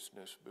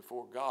righteousness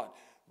before God.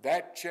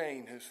 That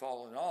chain has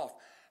fallen off,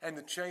 and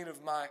the chain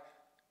of my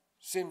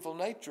sinful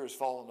nature has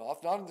fallen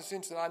off, not in the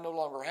sense that I no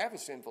longer have a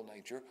sinful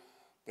nature,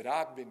 but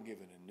I've been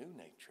given a new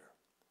nature,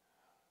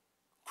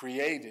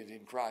 created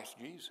in Christ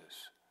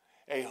Jesus,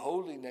 a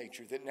holy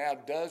nature that now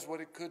does what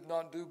it could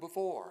not do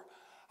before.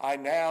 I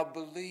now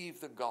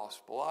believe the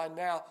gospel. I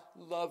now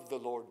love the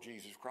Lord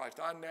Jesus Christ.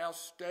 I now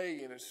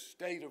stay in a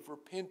state of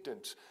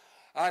repentance.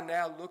 I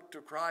now look to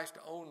Christ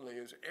only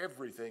as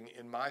everything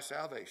in my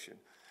salvation.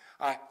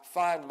 I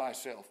find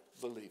myself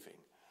believing.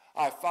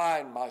 I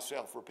find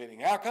myself repenting.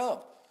 How come?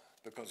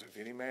 Because if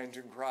any man's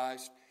in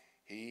Christ,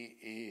 he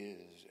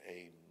is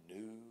a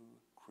new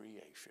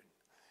creation,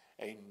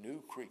 a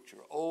new creature.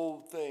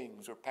 Old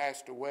things are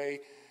passed away.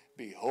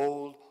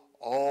 Behold,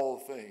 all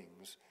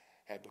things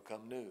have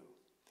become new.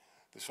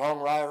 The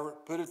songwriter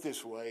put it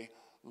this way,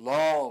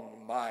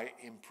 long my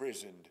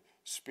imprisoned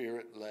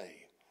spirit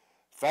lay,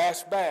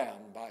 fast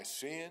bound by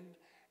sin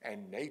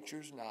and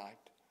nature's night.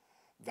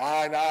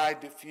 Thine eye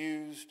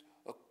diffused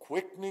a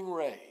quickening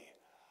ray.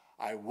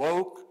 I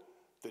woke,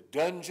 the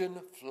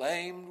dungeon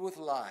flamed with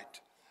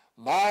light.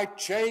 My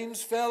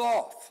chains fell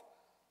off,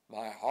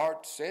 my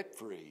heart set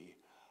free.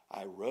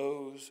 I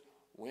rose,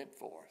 went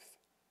forth,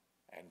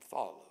 and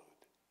followed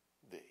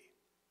thee.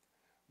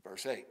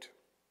 Verse 8.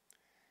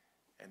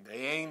 And the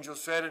angel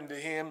said unto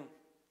him,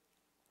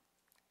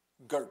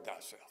 gird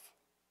thyself.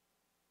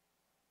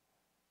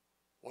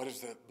 What is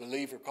the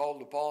believer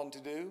called upon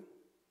to do?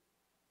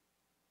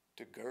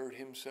 To gird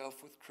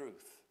himself with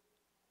truth,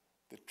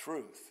 the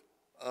truth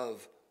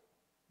of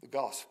the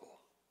gospel.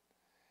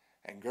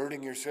 And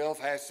girding yourself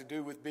has to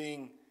do with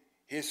being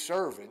his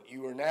servant.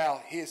 You are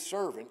now his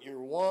servant. Your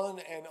one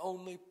and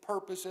only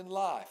purpose in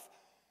life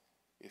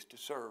is to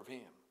serve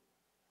him.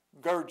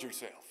 Gird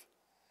yourself.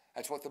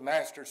 That's what the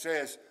master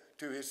says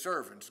to his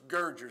servants.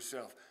 Gird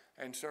yourself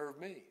and serve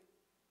me.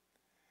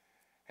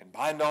 And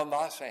bind on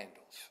thy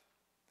sandals.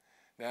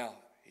 Now,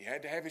 he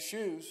had to have his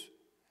shoes.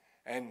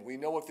 And we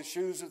know what the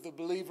shoes of the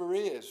believer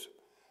is.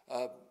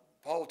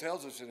 Paul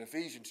tells us in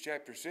Ephesians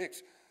chapter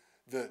 6,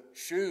 the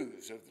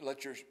shoes of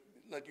let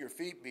your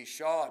feet be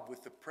shod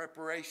with the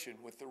preparation,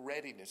 with the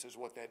readiness is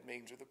what that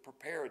means, or the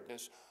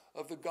preparedness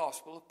of the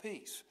gospel of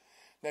peace.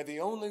 Now, the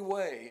only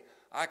way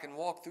I can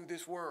walk through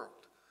this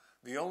world,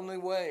 the only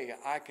way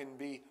I can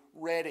be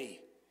ready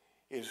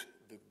is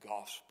the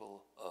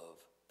gospel of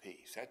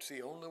peace. That's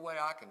the only way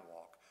I can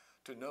walk,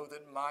 to know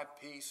that my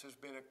peace has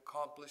been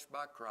accomplished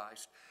by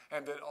Christ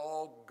and that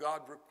all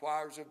God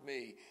requires of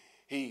me,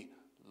 he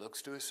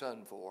looks to his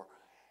Son for.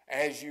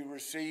 As you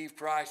receive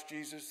Christ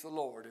Jesus the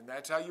Lord, and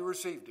that's how you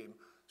received him,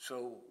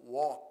 so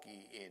walk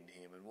ye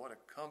in him. And what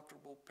a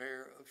comfortable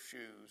pair of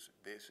shoes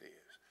this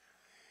is.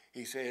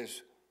 He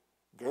says,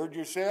 gird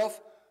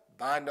yourself,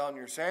 bind on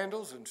your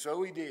sandals, and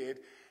so he did.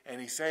 And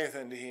he saith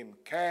unto him,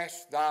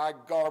 cast thy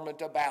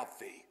garment about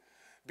thee.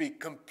 Be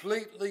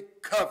completely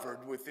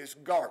covered with this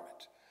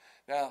garment.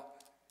 Now,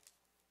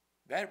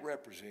 that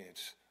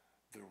represents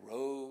the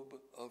robe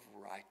of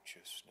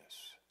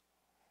righteousness.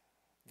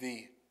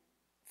 The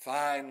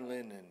fine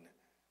linen,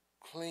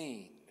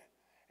 clean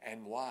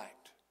and white.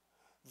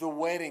 The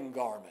wedding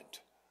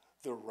garment,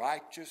 the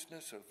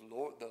righteousness of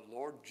the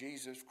Lord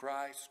Jesus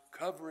Christ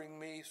covering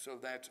me, so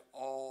that's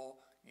all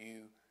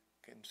you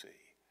can see.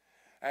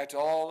 That's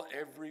all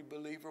every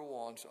believer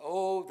wants.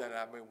 Oh, that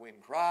I may win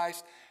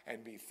Christ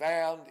and be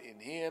found in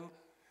him.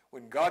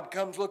 When God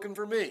comes looking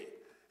for me,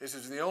 this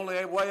is the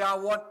only way I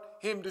want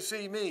him to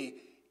see me,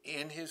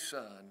 in his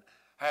Son,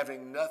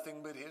 having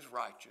nothing but his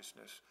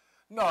righteousness.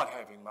 not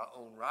having my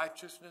own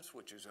righteousness,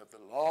 which is of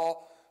the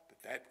law,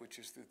 but that which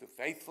is through the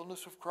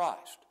faithfulness of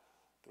Christ,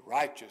 the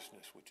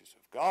righteousness which is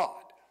of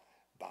God,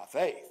 by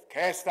faith.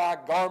 Cast thy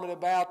garment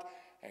about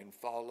and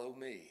follow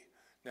me.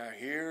 Now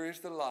here is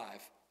the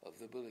life of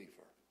the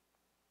believer,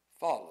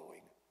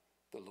 following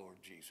the Lord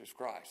Jesus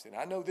Christ. And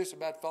I know this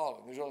about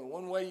following. There's only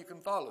one way you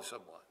can follow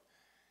someone,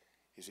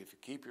 is if you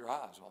keep your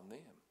eyes on them.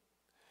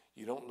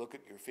 You don't look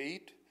at your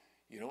feet.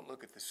 You don't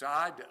look at the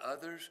side to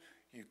others.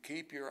 You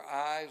keep your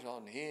eyes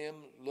on him,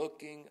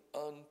 looking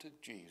unto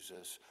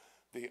Jesus,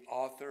 the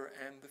author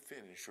and the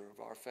finisher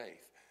of our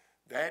faith.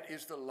 That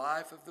is the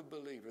life of the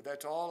believer.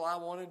 That's all I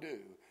want to do,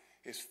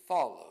 is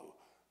follow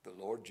the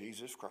Lord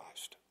Jesus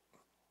Christ.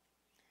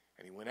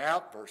 And he went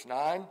out, verse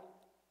 9,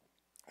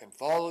 and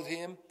followed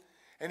him.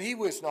 And he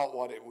wist not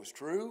what it was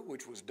true,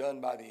 which was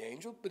done by the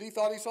angel, but he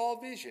thought he saw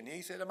a vision.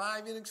 He said, am I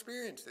even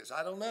experienced this?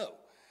 I don't know.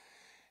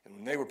 And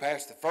when they were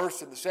past the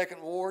first and the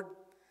second ward,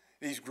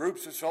 these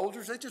groups of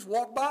soldiers, they just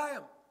walked by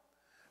him.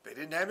 They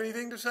didn't have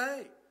anything to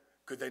say.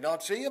 Could they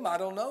not see him? I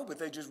don't know. But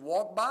they just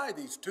walked by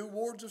these two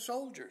wards of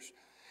soldiers.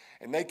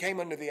 And they came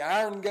unto the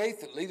iron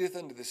gate that leadeth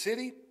unto the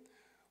city,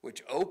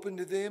 which opened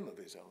to them of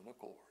his own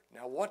accord.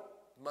 Now what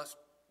must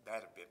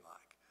that have been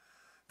like?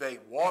 They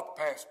walk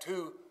past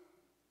two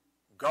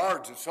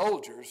guards of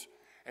soldiers,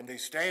 and they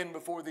stand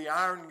before the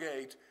iron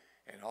gate,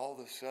 and all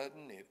of a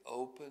sudden it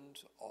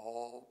opens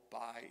all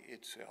by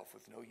itself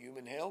with no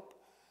human help,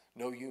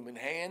 no human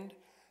hand.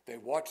 They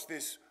watch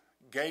this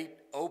gate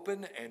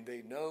open, and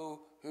they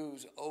know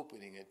who's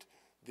opening it.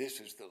 This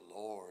is the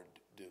Lord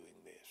doing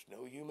this.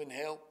 No human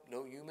help,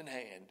 no human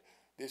hand.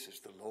 This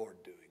is the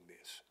Lord doing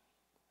this.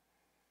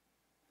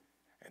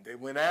 And they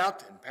went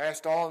out and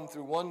passed on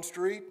through one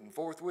street, and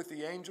forthwith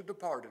the angel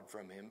departed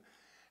from him.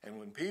 And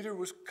when Peter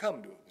was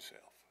come to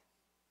himself,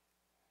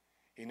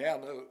 he now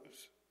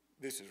knows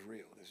this is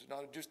real. This is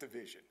not just a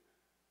vision.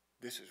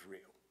 This is real.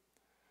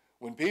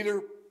 When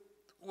Peter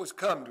was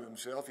come to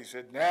himself, he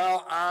said,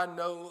 now I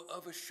know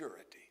of a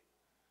surety.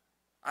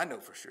 I know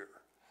for sure.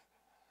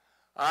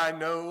 I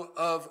know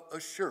of a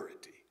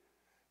surety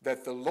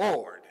that the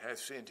Lord hath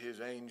sent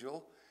his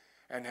angel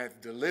and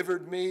hath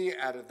delivered me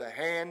out of the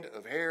hand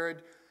of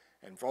Herod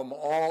and from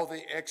all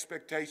the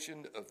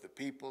expectation of the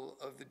people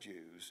of the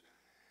Jews.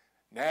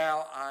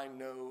 Now I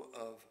know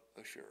of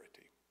a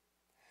surety.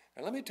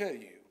 Now let me tell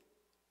you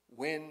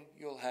when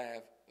you'll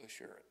have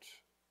assurance.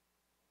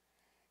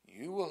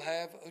 You will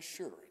have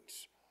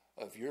assurance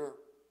of your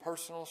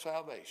personal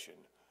salvation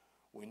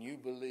when you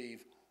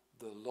believe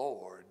the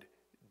Lord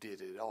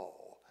did it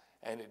all,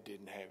 and it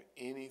didn't have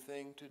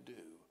anything to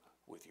do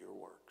with your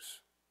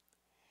works.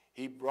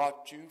 He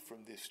brought you from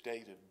this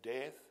state of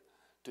death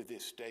to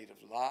this state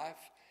of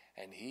life,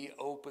 and he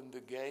opened the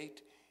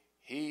gate.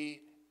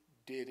 He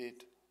did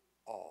it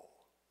all.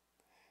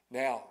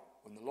 Now,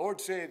 when the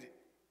Lord said,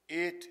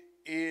 it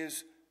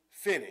is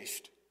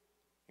finished,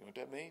 you know what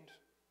that means?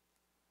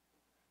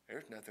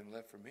 There's nothing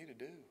left for me to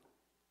do.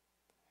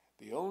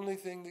 The only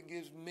thing that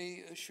gives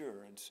me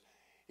assurance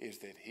is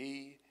that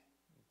he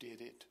did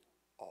it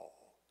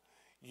all.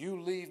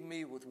 You leave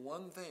me with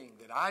one thing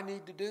that I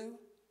need to do,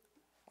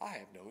 I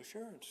have no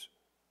assurance.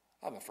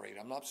 I'm afraid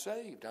I'm not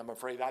saved. I'm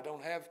afraid I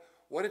don't have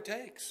what it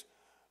takes.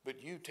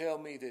 But you tell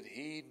me that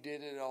he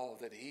did it all,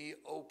 that he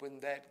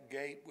opened that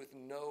gate with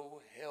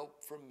no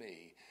help from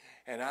me,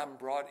 and I'm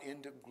brought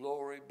into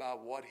glory by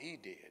what he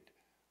did.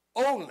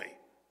 Only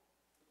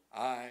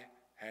I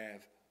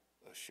have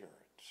assurance.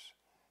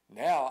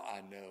 Now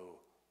I know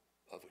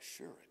of a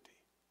surety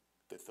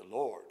that the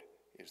Lord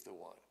is the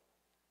one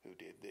who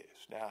did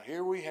this. Now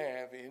here we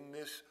have in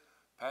this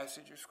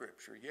passage of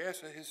Scripture,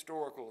 yes, a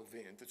historical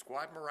event that's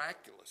quite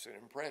miraculous and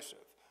impressive,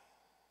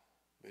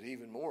 but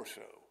even more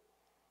so,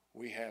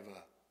 we have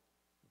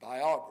a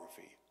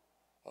biography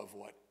of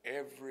what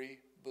every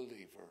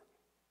believer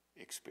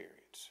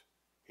experienced.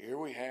 Here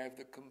we have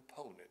the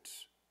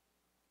components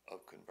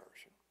of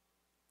conversion.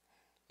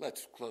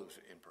 Let's close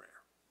in prayer.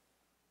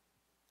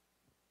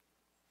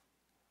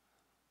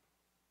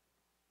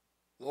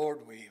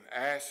 Lord, we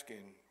ask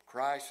in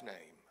Christ's name,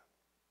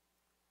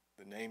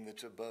 the name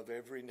that's above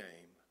every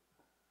name,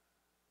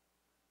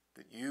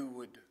 that you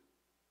would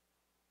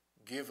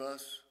give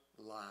us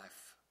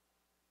life,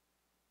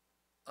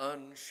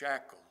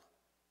 unshackle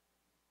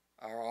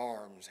our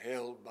arms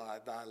held by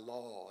thy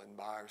law and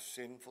by our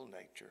sinful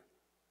nature.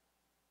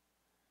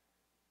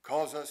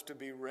 Cause us to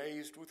be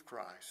raised with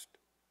Christ,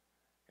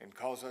 and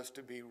cause us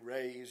to be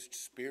raised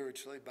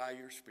spiritually by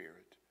your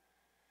Spirit.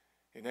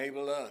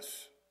 Enable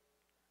us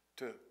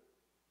to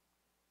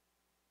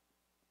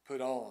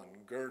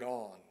gird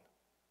on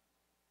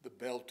the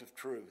belt of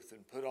truth,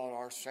 and put on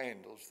our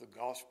sandals, the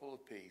gospel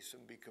of peace,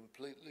 and be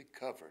completely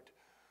covered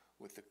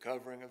with the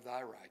covering of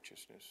thy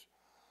righteousness.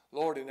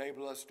 Lord,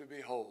 enable us to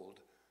behold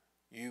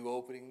you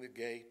opening the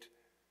gate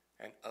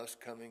and us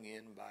coming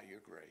in by your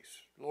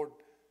grace. Lord,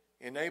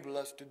 enable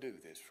us to do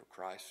this for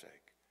Christ's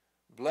sake.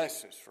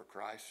 Bless us for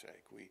Christ's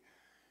sake. We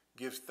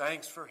give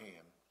thanks for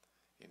him.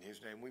 In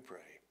his name we pray.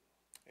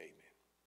 Amen.